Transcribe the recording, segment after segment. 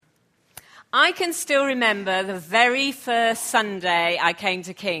I can still remember the very first Sunday I came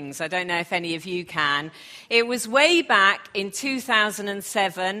to King's. I don't know if any of you can. It was way back in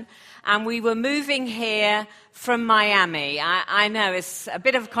 2007, and we were moving here from Miami. I know it's a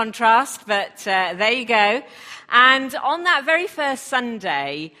bit of a contrast, but there you go. And on that very first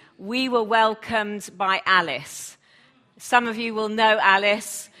Sunday, we were welcomed by Alice. Some of you will know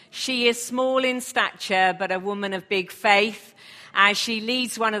Alice. She is small in stature, but a woman of big faith. She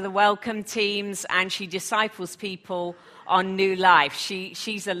leads one of the welcome teams, and she disciples people on new life.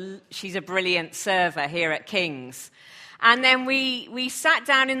 She's a brilliant server here at King's. And then we sat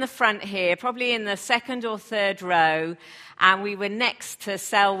down in the front here, probably in the second or third row, and we were next to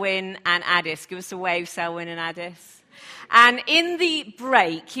Selwyn and Addis. Give us a wave, Selwyn and Addis. And in the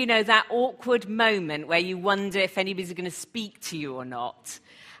break, you know, that awkward moment where you wonder if anybody's going to speak to you or not,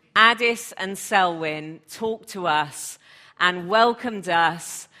 Addis and Selwyn talked to us and welcomed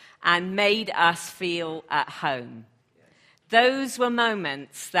us and made us feel at home. Those were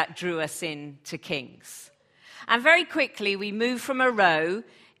moments that drew us into King's. And very quickly, we moved from a row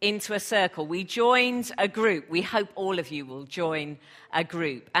into a circle. We joined a group. We hope all of you will join a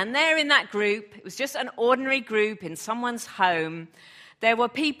group. And there in that group, it was just an ordinary group in someone's home. There were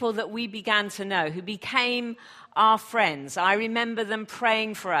people that we began to know who became our friends. I remember them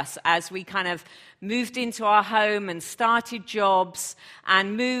praying for us as we kind of moved into our home and started jobs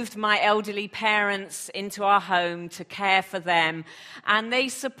and moved my elderly parents into our home to care for them. And they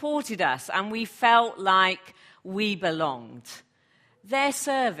supported us, and we felt like we belonged. Their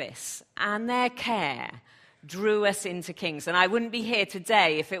service and their care drew us into King's. And I wouldn't be here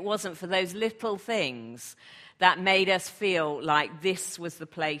today if it wasn't for those little things that made us feel like this was the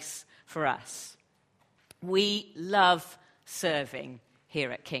place for us. We love serving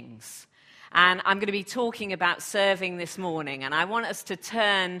here at King's. And I'm going to be talking about serving this morning. And I want us to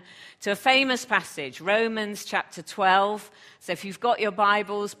turn to a famous passage, Romans chapter 12. So if you've got your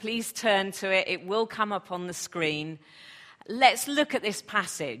Bibles, please turn to it. It will come up on the screen. Let's look at this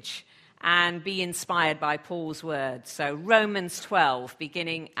passage and be inspired by Paul's words. So Romans 12,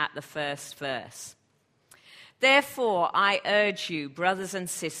 beginning at the first verse. Therefore, I urge you, brothers and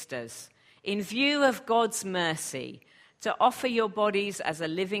sisters, in view of God's mercy, to offer your bodies as a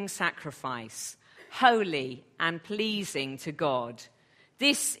living sacrifice, holy and pleasing to God.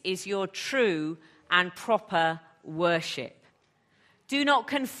 This is your true and proper worship. Do not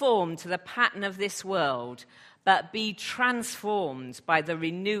conform to the pattern of this world, but be transformed by the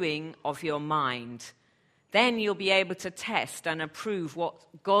renewing of your mind. Then you'll be able to test and approve what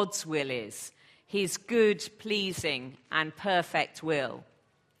God's will is, his good, pleasing, and perfect will.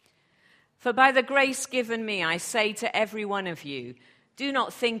 For by the grace given me, I say to every one of you, do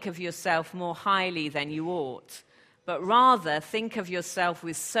not think of yourself more highly than you ought, but rather think of yourself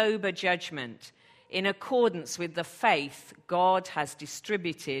with sober judgment, in accordance with the faith God has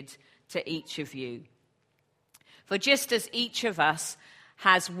distributed to each of you. For just as each of us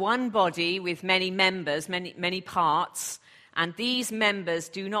has one body with many members, many parts, and these members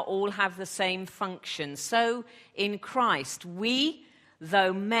do not all have the same function, so in Christ we,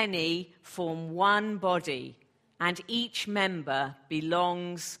 though many, form one body, and each member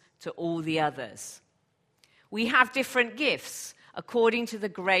belongs to all the others. We have different gifts according to the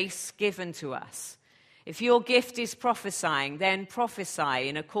grace given to us. If your gift is prophesying, then prophesy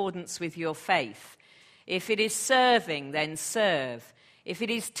in accordance with your faith. If it is serving, then serve. If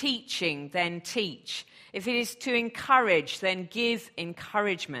it is teaching, then teach. If it is to encourage, then give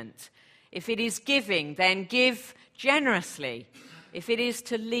encouragement. If it is giving, then give generously. If it is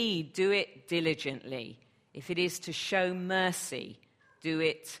to lead, do it diligently. If it is to show mercy, do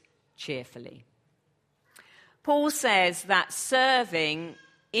it cheerfully. Paul says that serving,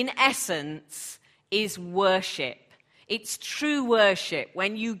 in essence, is worship. It's true worship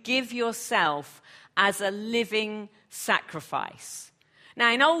when you give yourself as a living sacrifice.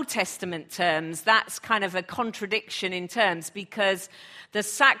 Now, in Old Testament terms, that's kind of a contradiction in terms because the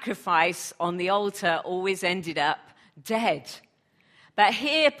sacrifice on the altar always ended up dead. But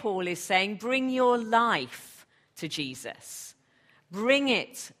here Paul is saying, bring your life to Jesus. Bring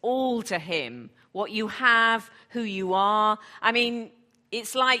it all to him, what you have, who you are. I mean,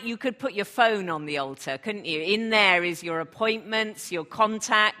 it's like you could put your phone on the altar, couldn't you? In there is your appointments, your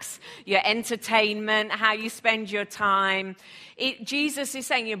contacts, your entertainment, how you spend your time. Jesus is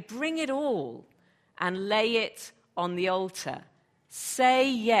saying, you bring it all and lay it on the altar. Say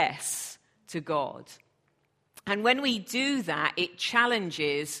yes to God. And when we do that, it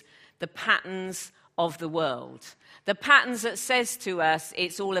challenges the patterns of the world. The patterns that says to us,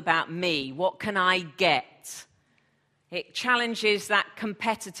 it's all about me. What can I get? It challenges that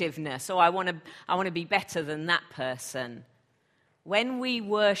competitiveness. Oh, I want to be better than that person. When we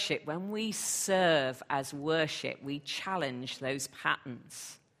worship, when we serve as worship, we challenge those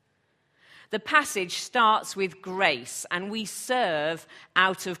patterns. The passage starts with grace, and we serve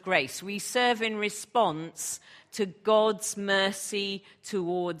out of grace. We serve in response to God's mercy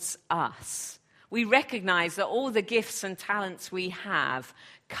towards us. We recognize that all the gifts and talents we have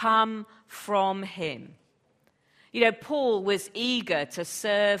come from him. You know, Paul was eager to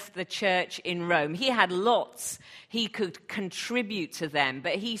serve the church in Rome. He had lots he could contribute to them,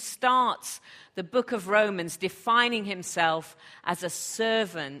 but he starts the book of Romans defining himself as a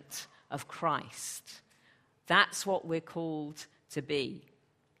servant of Christ. That's what we're called to be.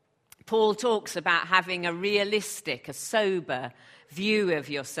 Paul talks about having a realistic, a sober view of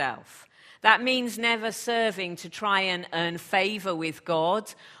yourself. That means never serving to try and earn favor with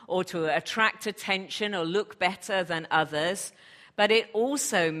God or to attract attention or look better than others. But it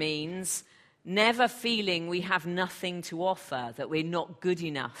also means never feeling we have nothing to offer, that we're not good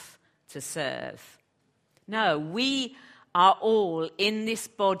enough to serve. No, we are all in this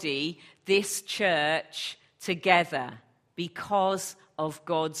body, this church, together because of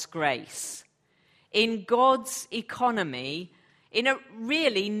God's grace. In God's economy,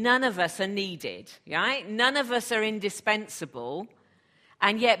 really, none of us are needed, right? None of us are indispensable.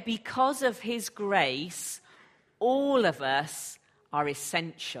 And yet, because of his grace, all of us are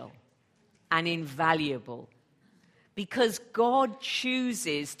essential and invaluable. Because God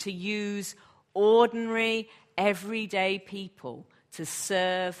chooses to use ordinary, everyday people to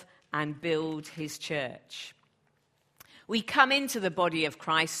serve and build his church. We come into the body of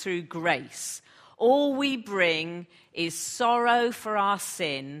Christ through grace. All we bring is sorrow for our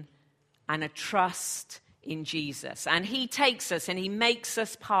sin and a trust in Jesus. And he takes us and he makes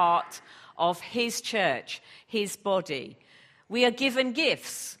us part of his church, his body. We are given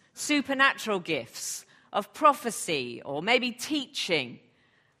gifts, supernatural gifts of prophecy or maybe teaching,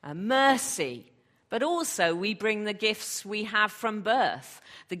 mercy. But also we bring the gifts we have from birth,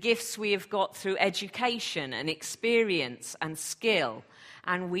 the gifts we have got through education and experience and skill,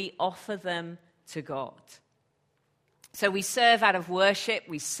 and we offer them to God. So we serve out of worship,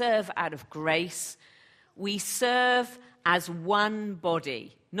 we serve out of grace, we serve as one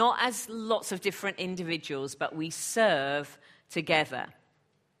body, not as lots of different individuals, but we serve together.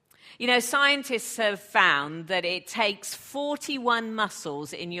 You know, scientists have found that it takes 41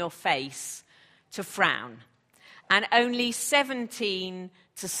 muscles in your face to frown and only 17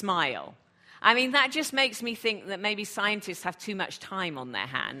 to smile. I mean, that just makes me think that maybe scientists have too much time on their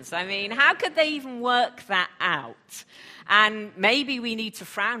hands. I mean, how could they even work that out? And maybe we need to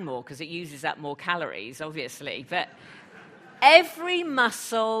frown more because it uses up more calories, obviously. But every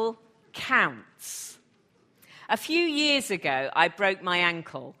muscle counts. A few years ago, I broke my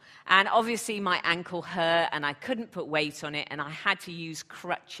ankle. And obviously my ankle hurt and I couldn't put weight on it and I had to use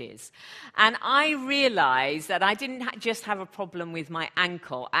crutches. And I realized that I didn't just have a problem with my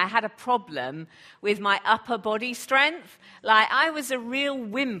ankle. I had a problem with my upper body strength. Like, I was a real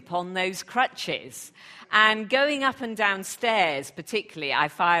wimp on those crutches. And going up and down stairs particularly I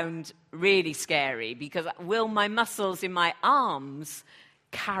found really scary because will my muscles in my arms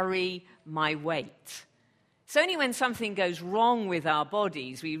carry my weight? It's only when something goes wrong with our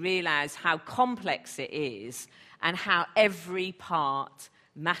bodies we realize how complex it is and how every part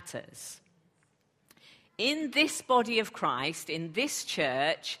matters. In this body of Christ, in this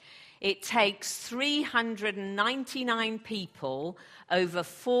church, it takes 399 people over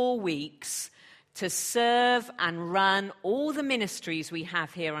 4 weeks to serve and run all the ministries we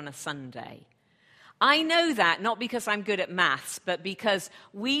have here on a Sunday. I know that not because I'm good at maths, but because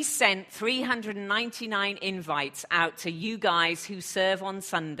we sent 399 invites out to you guys who serve on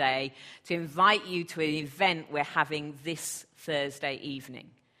Sunday to invite you to an event we're having this Thursday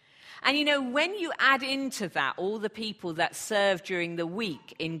evening. And you know, when you add into that all the people that serve during the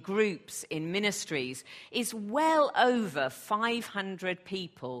week in groups, in ministries, is well over 500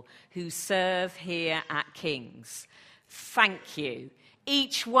 people who serve here at King's. Thank you.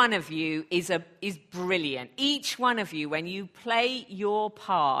 Each one of you is brilliant. Each one of you, when you play your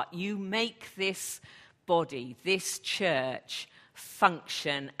part, you make this body, this church,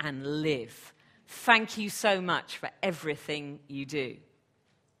 function and live. Thank you so much for everything you do.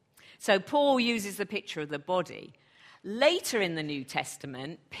 So Paul uses the picture of the body. Later in the New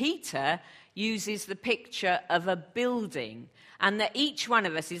Testament, Peter uses the picture of a building, and that each one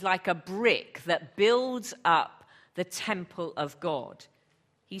of us is like a brick that builds up the temple of God.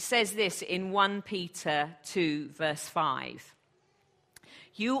 He says this in 1 Peter 2, verse 5.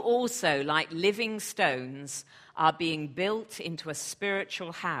 You also, like living stones, are being built into a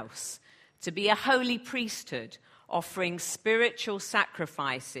spiritual house to be a holy priesthood, offering spiritual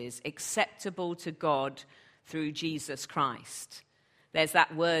sacrifices acceptable to God through Jesus Christ. There's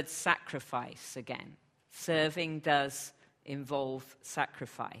that word sacrifice again. Serving does involve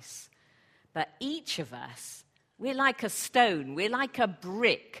sacrifice. But each of us, we're like a stone, we're like a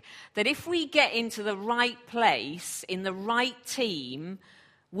brick, that if we get into the right place, in the right team,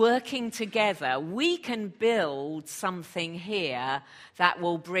 working together, we can build something here that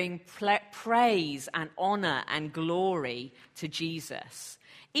will bring praise and honor and glory to Jesus.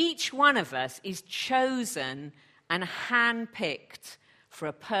 Each one of us is chosen and handpicked for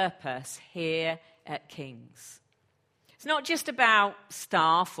a purpose here at King's. It's not just about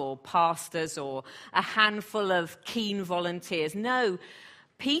staff or pastors or a handful of keen volunteers. No,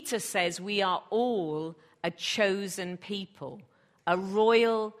 Peter says we are all a chosen people, a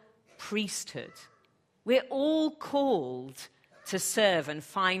royal priesthood. We're all called to serve and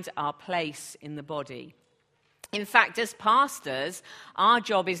find our place in the body. In fact, as pastors, our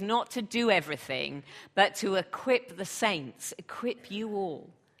job is not to do everything, but to equip the saints, equip you all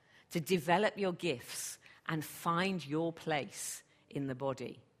to develop your gifts and find your place in the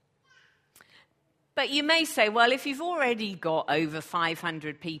body. But you may say, well, if you've already got over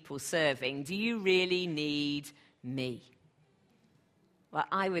 500 people serving, do you really need me? Well,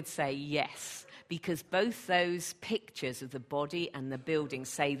 I would say yes, because both those pictures of the body and the building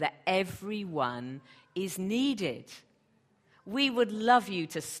say that everyone is needed. We would love you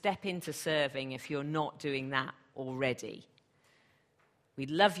to step into serving if you're not doing that already.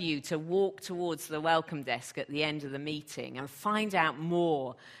 We'd love you to walk towards the welcome desk at the end of the meeting and find out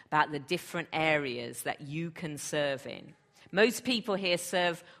more about the different areas that you can serve in. Most people here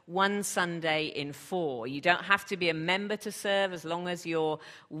serve one Sunday in 4. You don't have to be a member to serve. As long as you're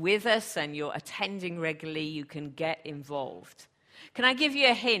with us and you're attending regularly, you can get involved. Can I give you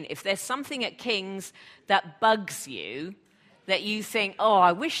a hint? If there's something at King's that bugs you, that you think, oh,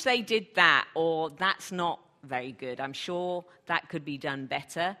 I wish they did that, or that's not very good, I'm sure that could be done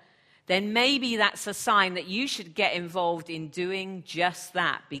better, then maybe that's a sign that you should get involved in doing just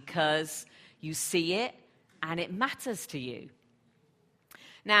that because you see it and it matters to you.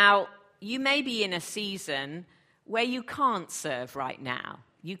 Now, you may be in a season where you can't serve right now.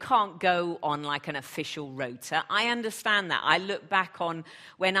 You can't go on like an official rota. I understand that. I look back on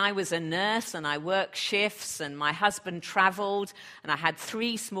when I was a nurse and I worked shifts and my husband traveled and I had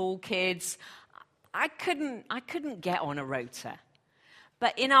 3 small kids. I couldn't get on a rota.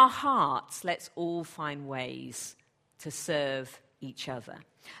 But in our hearts, let's all find ways to serve each other.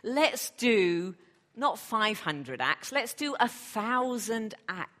 Let's do not 500 acts, let's do 1,000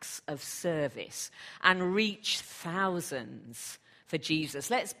 acts of service and reach thousands for Jesus.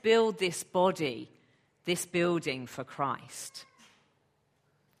 Let's build this body, this building for Christ.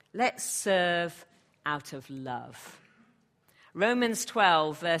 Let's serve out of love. Romans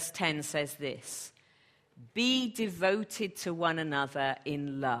 12, verse 10 says this: be devoted to one another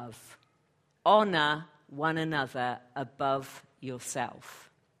in love. Honor one another above yourself.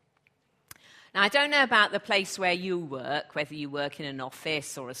 Now, I don't know about the place where you work, whether you work in an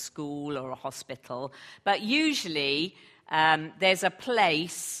office or a school or a hospital, but usually there's a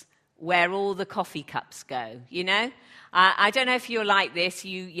place where all the coffee cups go, you know? I don't know if you're like this.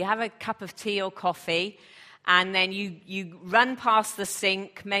 You have a cup of tea or coffee, and then you run past the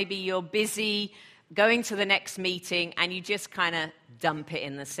sink. Maybe you're busy going to the next meeting, and you just kind of dump it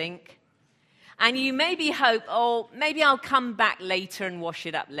in the sink. And you maybe hope, oh, maybe I'll come back later and wash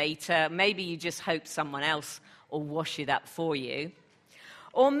it up later. Maybe you just hope someone else will wash it up for you.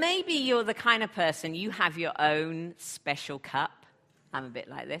 Or maybe you're the kind of person, you have your own special cup. I'm a bit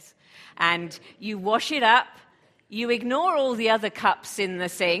like this. And you wash it up, you ignore all the other cups in the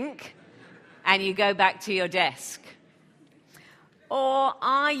sink, and you go back to your desk. Or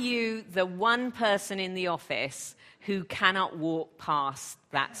are you the one person in the office who cannot walk past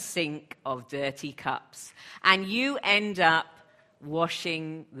that sink of dirty cups, and you end up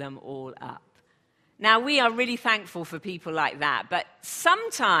washing them all up? Now, we are really thankful for people like that, but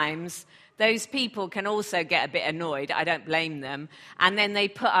sometimes those people can also get a bit annoyed. I don't blame them. And then they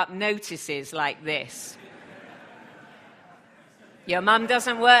put up notices like this: your mum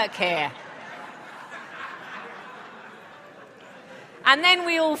doesn't work here. And then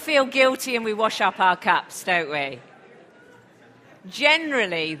we all feel guilty and we wash up our cups, don't we?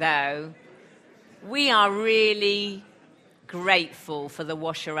 Generally, though, we are really grateful for the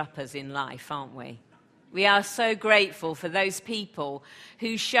washer-uppers in life, aren't we? We are so grateful for those people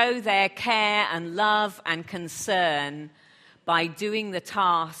who show their care and love and concern by doing the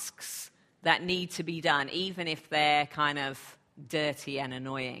tasks that need to be done, even if they're kind of dirty and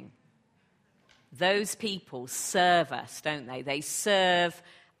annoying. Those people serve us, don't they? They serve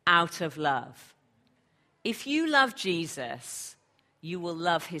out of love. If you love Jesus, you will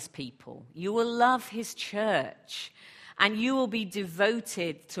love his people. You will love his church. And you will be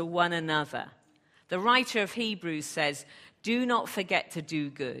devoted to one another. The writer of Hebrews says, "Do not forget to do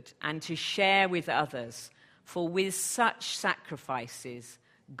good and to share with others, for with such sacrifices,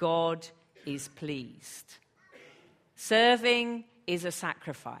 God is pleased." Serving is a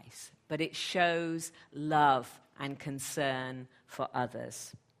sacrifice, but it shows love and concern for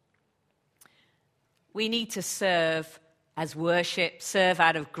others. We need to serve as worship, serve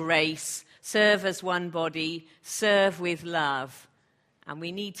out of grace, serve as one body, serve with love, and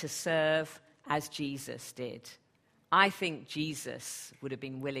we need to serve as Jesus did. I think Jesus would have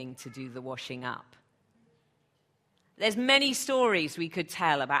been willing to do the washing up. There's many stories we could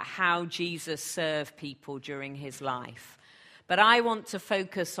tell about how Jesus served people during his life, but I want to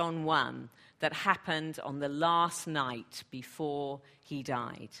focus on one that happened on the last night before he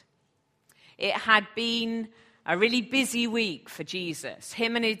died. It had been a really busy week for Jesus.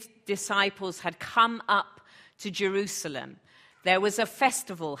 Him and his disciples had come up to Jerusalem. There was a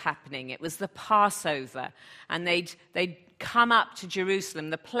festival happening. It was the Passover. And they'd come up to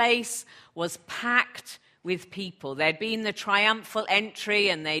Jerusalem. The place was packed with people. There'd been the triumphal entry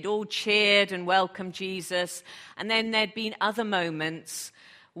and they'd all cheered and welcomed Jesus. And then there'd been other moments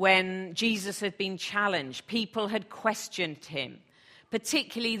when Jesus had been challenged. People had questioned him,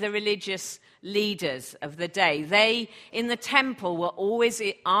 particularly the religious leaders of the day. They, in the temple, were always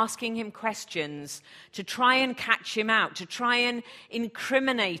asking him questions to try and catch him out, to try and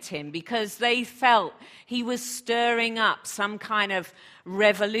incriminate him, because they felt he was stirring up some kind of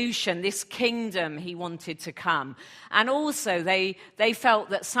revolution, this kingdom he wanted to come. And also they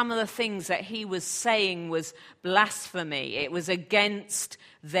felt that some of the things that he was saying was blasphemy. It was against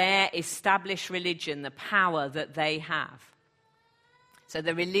their established religion, the power that they have. So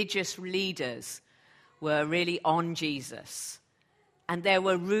the religious leaders were really on Jesus. And there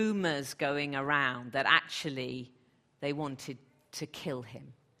were rumors going around that actually they wanted to kill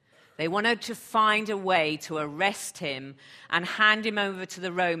him. They wanted to find a way to arrest him and hand him over to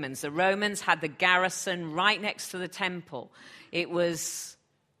the Romans. The Romans had the garrison right next to the temple. It was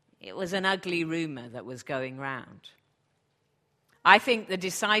an ugly rumor that was going round. I think the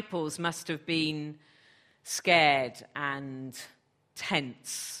disciples must have been scared and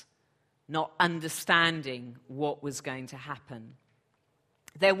tense, not understanding what was going to happen.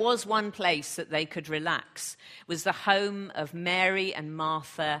 There was one place that they could relax. It was the home of Mary and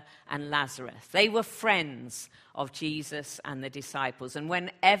Martha and Lazarus. They were friends of Jesus and the disciples. And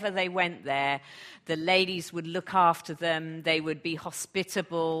whenever they went there, the ladies would look after them. They would be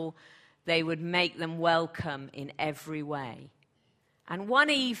hospitable. They would make them welcome in every way. And one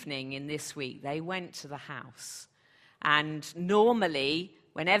evening in this week, they went to the house. And normally,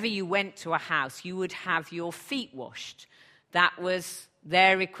 whenever you went to a house, you would have your feet washed. That was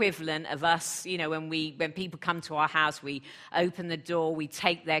their equivalent of us, when people come to our house, we open the door, we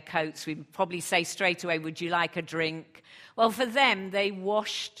take their coats, we probably say straight away, "Would you like a drink?" Well, for them, they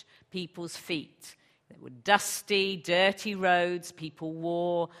washed people's feet. They were dusty, dirty roads. People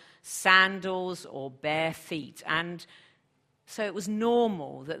wore sandals or bare feet. And so it was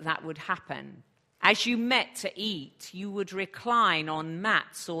normal that would happen. As you met to eat, you would recline on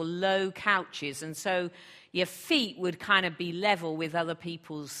mats or low couches, and so your feet would kind of be level with other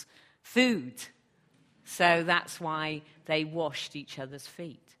people's food. So that's why they washed each other's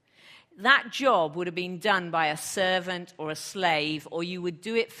feet. That job would have been done by a servant or a slave, or you would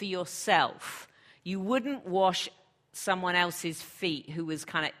do it for yourself. You wouldn't wash someone else's feet who was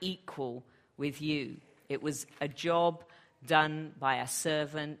kind of equal with you. It was a job done by a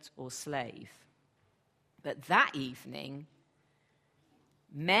servant or slave. But that evening,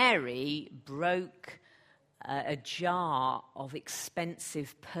 Mary broke a jar of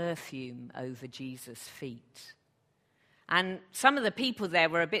expensive perfume over Jesus' feet. And some of the people there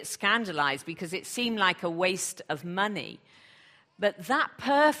were a bit scandalized because it seemed like a waste of money. But that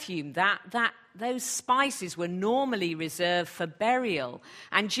perfume, those spices were normally reserved for burial.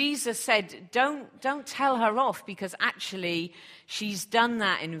 And Jesus said, don't tell her off, because actually she's done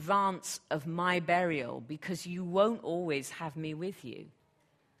that in advance of my burial, because you won't always have me with you.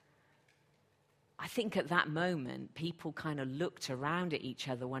 I think at that moment, people kind of looked around at each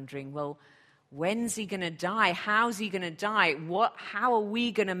other wondering, well, when's he going to die? How's he going to die? How are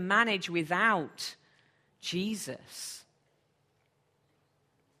we going to manage without Jesus?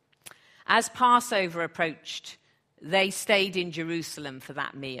 As Passover approached they stayed in Jerusalem for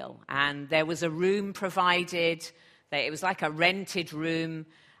that meal. And there was a room provided. It was like a rented room.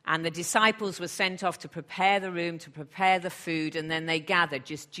 And the disciples were sent off to prepare the room, to prepare the food. And then they gathered,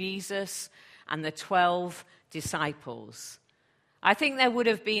 just Jesus and the 12 disciples. I think there would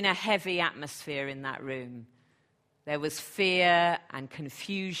have been a heavy atmosphere in that room. There was fear and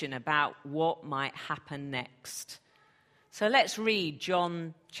confusion about what might happen next. So let's read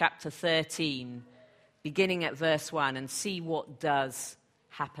John chapter 13, beginning at verse 1, and see what does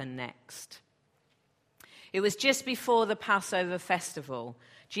happen next. It was just before the Passover festival.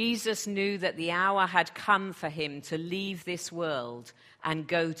 Jesus knew that the hour had come for him to leave this world and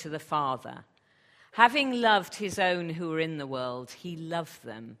go to the Father. Having loved his own who were in the world, he loved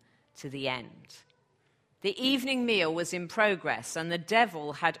them to the end. The evening meal was in progress, and the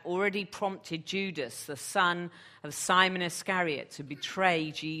devil had already prompted Judas, the son of Simon Iscariot, to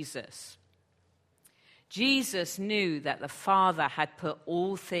betray Jesus. Jesus knew that the Father had put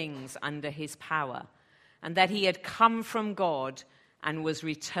all things under his power, and that he had come from God and was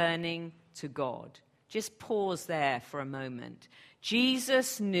returning to God. Just pause there for a moment.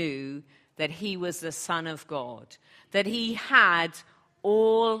 Jesus knew that he was the Son of God, that he had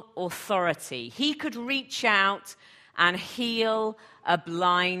all authority. He could reach out and heal a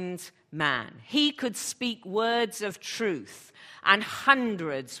blind man. He could speak words of truth, and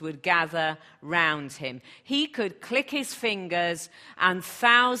hundreds would gather round him. He could click his fingers, and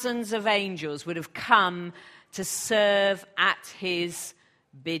thousands of angels would have come to serve at his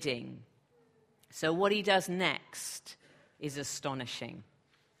bidding. So what he does next is astonishing.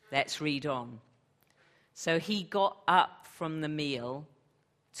 Let's read on. So he got up from the meal,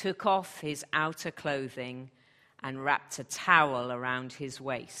 took off his outer clothing, and wrapped a towel around his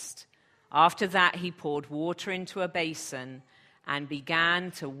waist. After that, he poured water into a basin and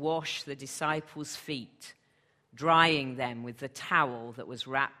began to wash the disciples' feet, drying them with the towel that was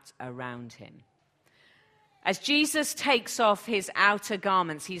wrapped around him. As Jesus takes off his outer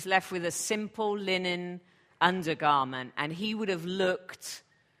garments, he's left with a simple linen undergarment, and he would have looked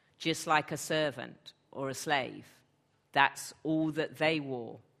just like a servant or a slave. That's all that they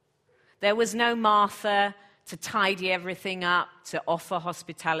wore. There was no Martha to tidy everything up, to offer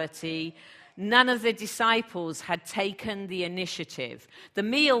hospitality. None of the disciples had taken the initiative. The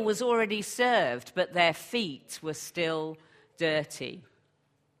meal was already served, but their feet were still dirty.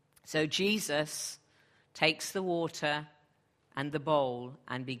 So Jesus takes the water and the bowl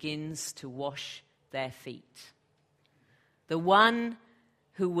and begins to wash their feet. The one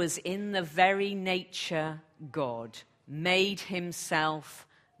who was in the very nature God made himself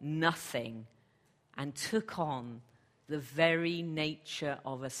nothing and took on the very nature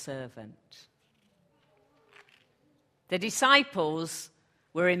of a servant. The disciples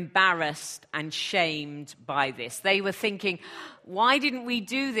were embarrassed and shamed by this. They were thinking, why didn't we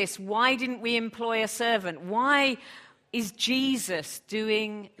do this? Why didn't we employ a servant? Why is Jesus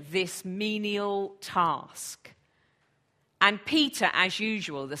doing this menial task? And Peter, as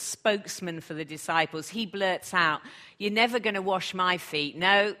usual, the spokesman for the disciples, he blurts out, "You're never going to wash my feet.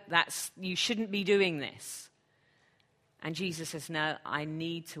 No, you shouldn't be doing this." And Jesus says, "No, I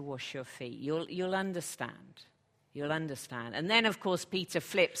need to wash your feet. You'll understand. You'll understand." And then, of course, Peter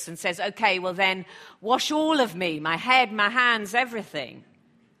flips and says, "Okay, well then, wash all of me, my head, my hands, everything."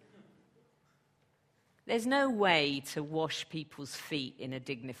 There's no way to wash people's feet in a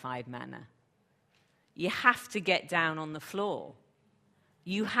dignified manner. You have to get down on the floor.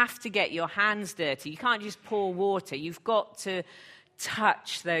 You have to get your hands dirty. You can't just pour water. You've got to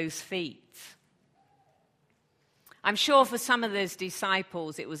touch those feet. I'm sure for some of those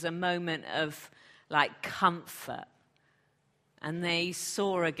disciples it was a moment of comfort. And they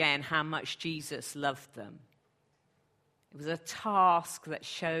saw again how much Jesus loved them. It was a task that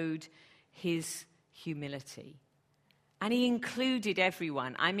showed his humility. And he included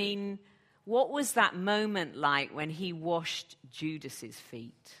everyone. I mean, what was that moment like when he washed Judas's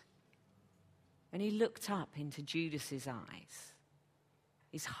feet? When he looked up into Judas's eyes,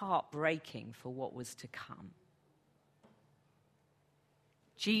 his heart breaking for what was to come.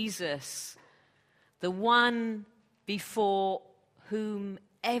 Jesus, the one before whom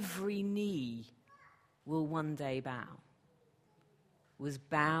every knee will one day bow, was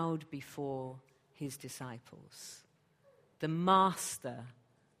bowed before his disciples. The master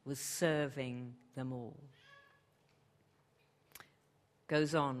was serving them all.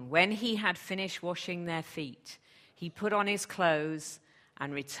 Goes on, when he had finished washing their feet, he put on his clothes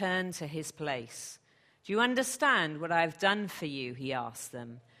and returned to his place. "Do you understand what I have done for you?" he asked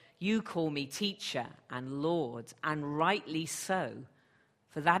them. "You call me teacher and Lord, and rightly so,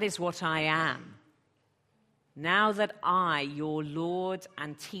 for that is what I am. Now that I, your Lord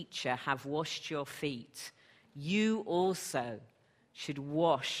and teacher, have washed your feet, you also should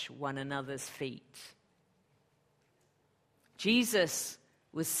wash one another's feet. Jesus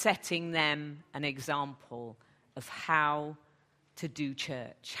was setting them an example of how to do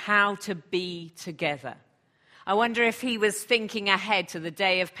church, how to be together. I wonder if he was thinking ahead to the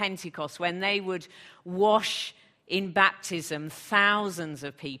day of Pentecost when they would wash in baptism thousands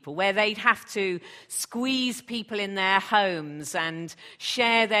of people, where they'd have to squeeze people in their homes and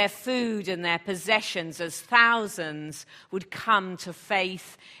share their food and their possessions as thousands would come to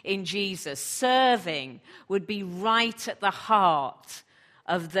faith in Jesus. Serving would be right at the heart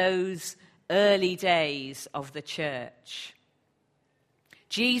of those early days of the church.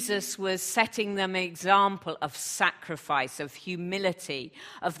 Jesus was setting them an example of sacrifice, of humility,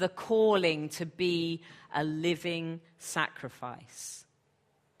 of the calling to be a living sacrifice.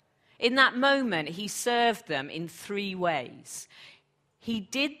 In that moment, he served them in 3 ways. He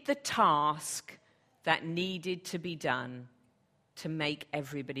did the task that needed to be done to make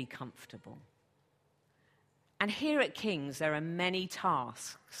everybody comfortable. And here at King's, there are many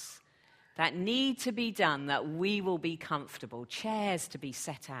tasks that need to be done that we will be comfortable. Chairs to be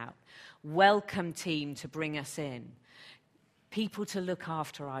set out, welcome team to bring us in, people to look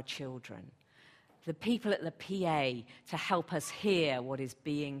after our children, the people at the PA to help us hear what is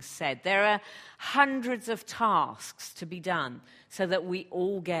being said. There are hundreds of tasks to be done so that we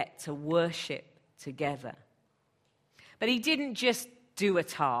all get to worship together. But he didn't just do a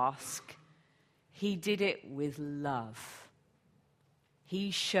task, he did it with love.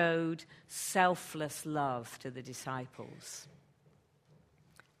 He showed selfless love to the disciples.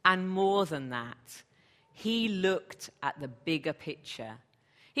 And more than that, he looked at the bigger picture.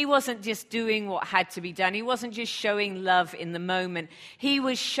 He wasn't just doing what had to be done. He wasn't just showing love in the moment. He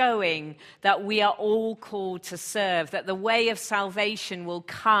was showing that we are all called to serve, that the way of salvation will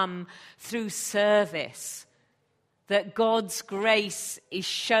come through service, that God's grace is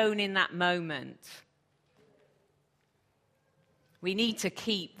shown in that moment. We need to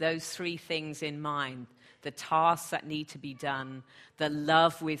keep those 3 things in mind: the tasks that need to be done, the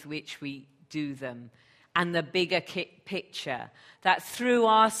love with which we do them, and the bigger picture, that through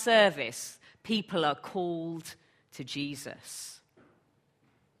our service, people are called to Jesus.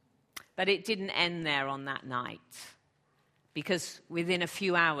 But it didn't end there on that night, because within a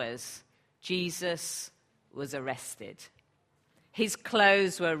few hours, Jesus was arrested. His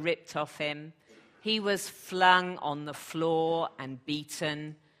clothes were ripped off him. He was flung on the floor and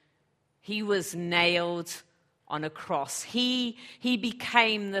beaten. He was nailed on a cross. He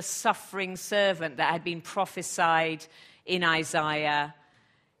became the suffering servant that had been prophesied in Isaiah.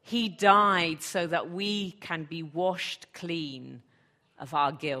 He died so that we can be washed clean of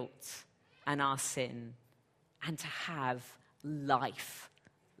our guilt and our sin, and to have life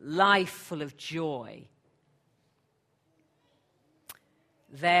full of joy.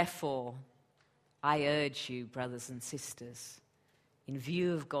 Therefore, I urge you, brothers and sisters, in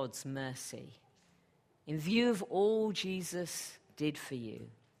view of God's mercy, in view of all Jesus did for you,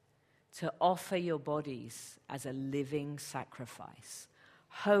 to offer your bodies as a living sacrifice,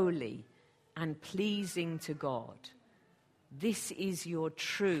 holy and pleasing to God. This is your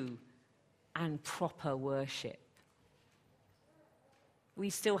true and proper worship. We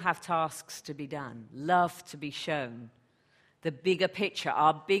still have tasks to be done, love to be shown. The bigger picture,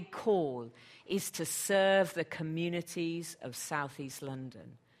 our big call, is to serve the communities of South East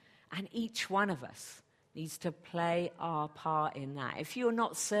London. And each one of us needs to play our part in that. If you're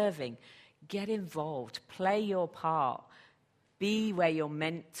not serving, get involved, play your part, be where you're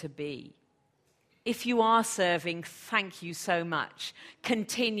meant to be. If you are serving, thank you so much.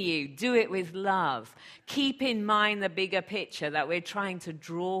 Continue, do it with love. Keep in mind the bigger picture, that we're trying to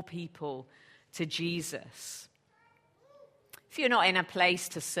draw people to Jesus. If you're not in a place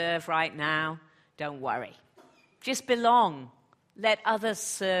to serve right now, don't worry. Just belong. Let others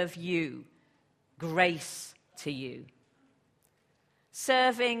serve you. Grace to you.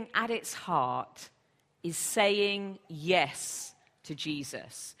 Serving at its heart is saying yes to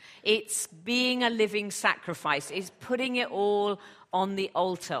Jesus. It's being a living sacrifice. It's putting it all on the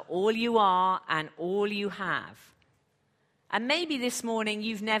altar, all you are and all you have. And maybe this morning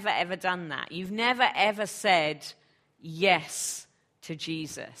you've never ever done that. You've never ever said yes to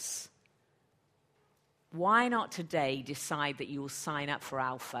Jesus. Why not today decide that you'll sign up for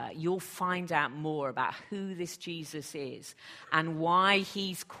Alpha? You'll find out more about who this Jesus is and why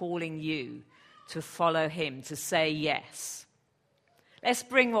he's calling you to follow him, to say yes. Let's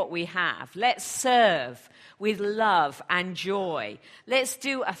bring what we have. Let's serve with love and joy. Let's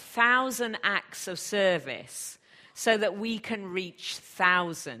do 1,000 acts of service so that we can reach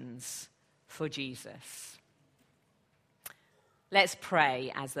thousands for Jesus. Let's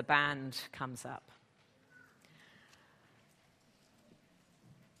pray as the band comes up.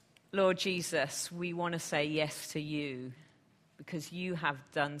 Lord Jesus, we want to say yes to you because you have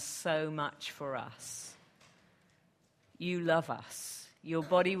done so much for us. You love us. Your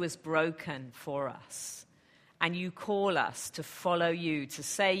body was broken for us. And you call us to follow you, to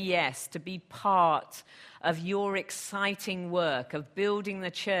say yes, to be part of your exciting work of building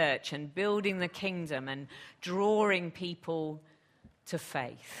the church and building the kingdom and drawing people to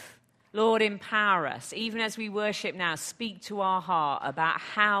faith. Lord, empower us. Even as we worship now, speak to our heart about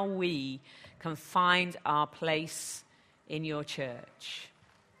how we can find our place in your church.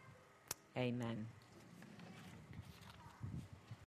 Amen.